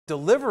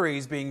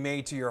deliveries being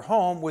made to your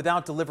home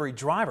without delivery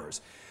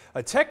drivers.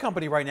 A tech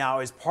company right now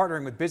is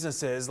partnering with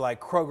businesses like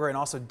Kroger and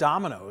also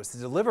Dominos to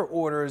deliver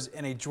orders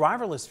in a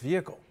driverless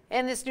vehicle.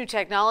 And this new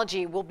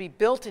technology will be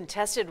built and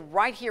tested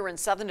right here in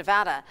Southern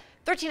Nevada.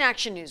 13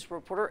 Action News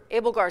reporter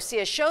Abel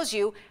Garcia shows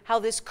you how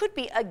this could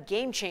be a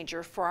game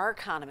changer for our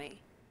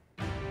economy.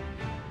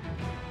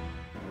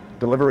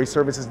 Delivery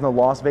services in the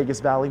Las Vegas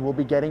Valley will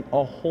be getting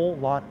a whole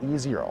lot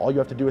easier. All you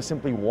have to do is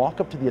simply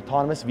walk up to the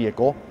autonomous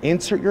vehicle,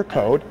 insert your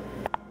code.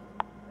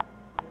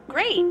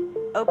 Great.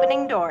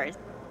 Opening doors.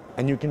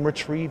 And you can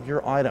retrieve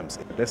your items.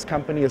 This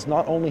company is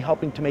not only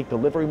helping to make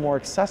delivery more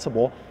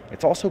accessible,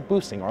 it's also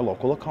boosting our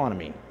local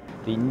economy.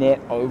 The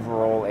net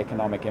overall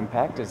economic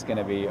impact is going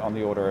to be on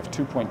the order of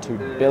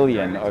 $2.2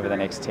 billion over the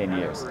next 10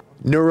 years.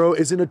 Nuro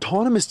is an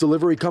autonomous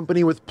delivery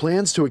company with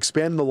plans to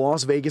expand in the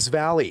Las Vegas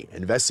Valley,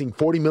 investing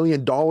 $40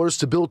 million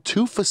to build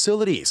 2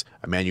 facilities,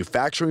 a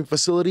manufacturing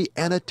facility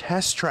and a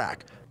test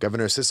track.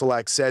 Governor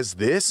Sisolak says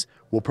this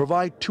will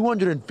provide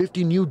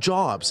 250 new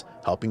jobs,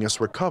 helping us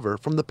recover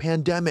from the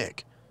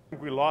pandemic.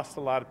 We lost a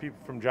lot of people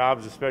from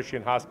jobs, especially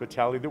in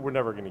hospitality, that we're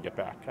never going to get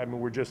back. I mean,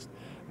 we're just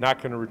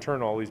not going to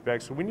return all these back.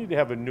 So we need to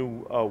have a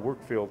new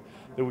work field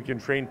that we can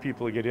train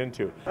people to get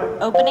into.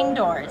 Opening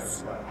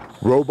doors.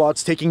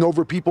 Robots taking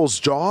over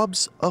people's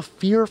jobs, a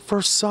fear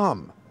for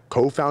some.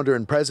 Co-founder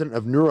and president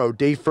of Nuro,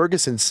 Dave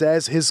Ferguson,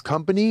 says his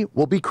company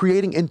will be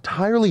creating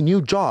entirely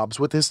new jobs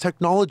with his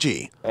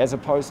technology. As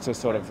opposed to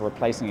sort of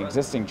replacing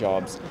existing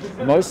jobs,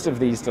 most of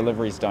these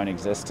deliveries don't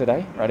exist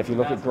today, right? If you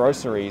look at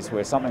groceries,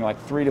 where something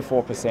like 3 to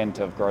 4%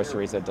 of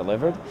groceries are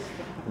delivered,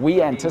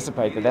 we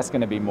anticipate that that's going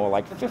to be more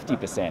like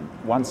 50%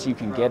 once you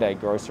can get a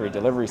grocery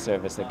delivery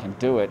service that can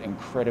do it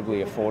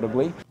incredibly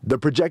affordably. The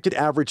projected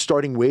average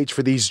starting wage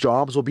for these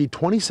jobs will be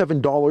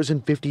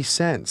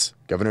 $27.50.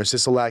 Governor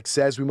Sisolak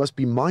says we must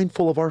be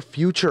mindful of our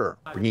future,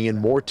 bringing in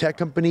more tech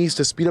companies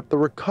to speed up the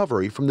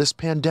recovery from this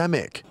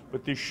pandemic.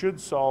 But these should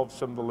solve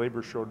some of the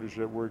labor shortage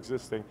that were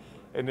existing,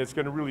 and it's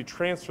going to really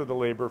transfer the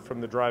labor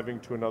from the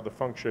driving to another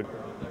function.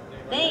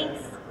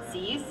 Thanks.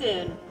 See you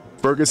soon.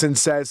 Ferguson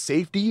says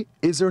safety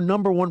is their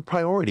 #1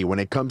 priority when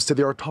it comes to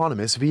their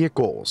autonomous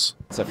vehicles.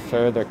 It's a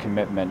further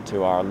commitment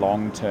to our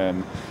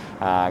long-term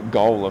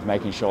goal of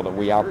making sure that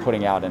we are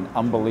putting out an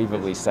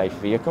unbelievably safe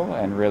vehicle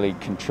and really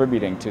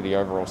contributing to the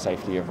overall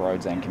safety of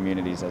roads and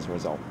communities as a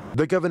result.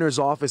 The governor's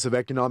Office of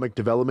Economic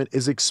Development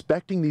is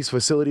expecting these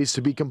facilities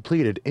to be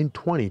completed in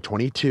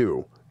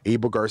 2022.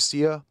 Abel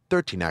Garcia,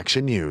 13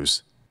 Action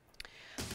News.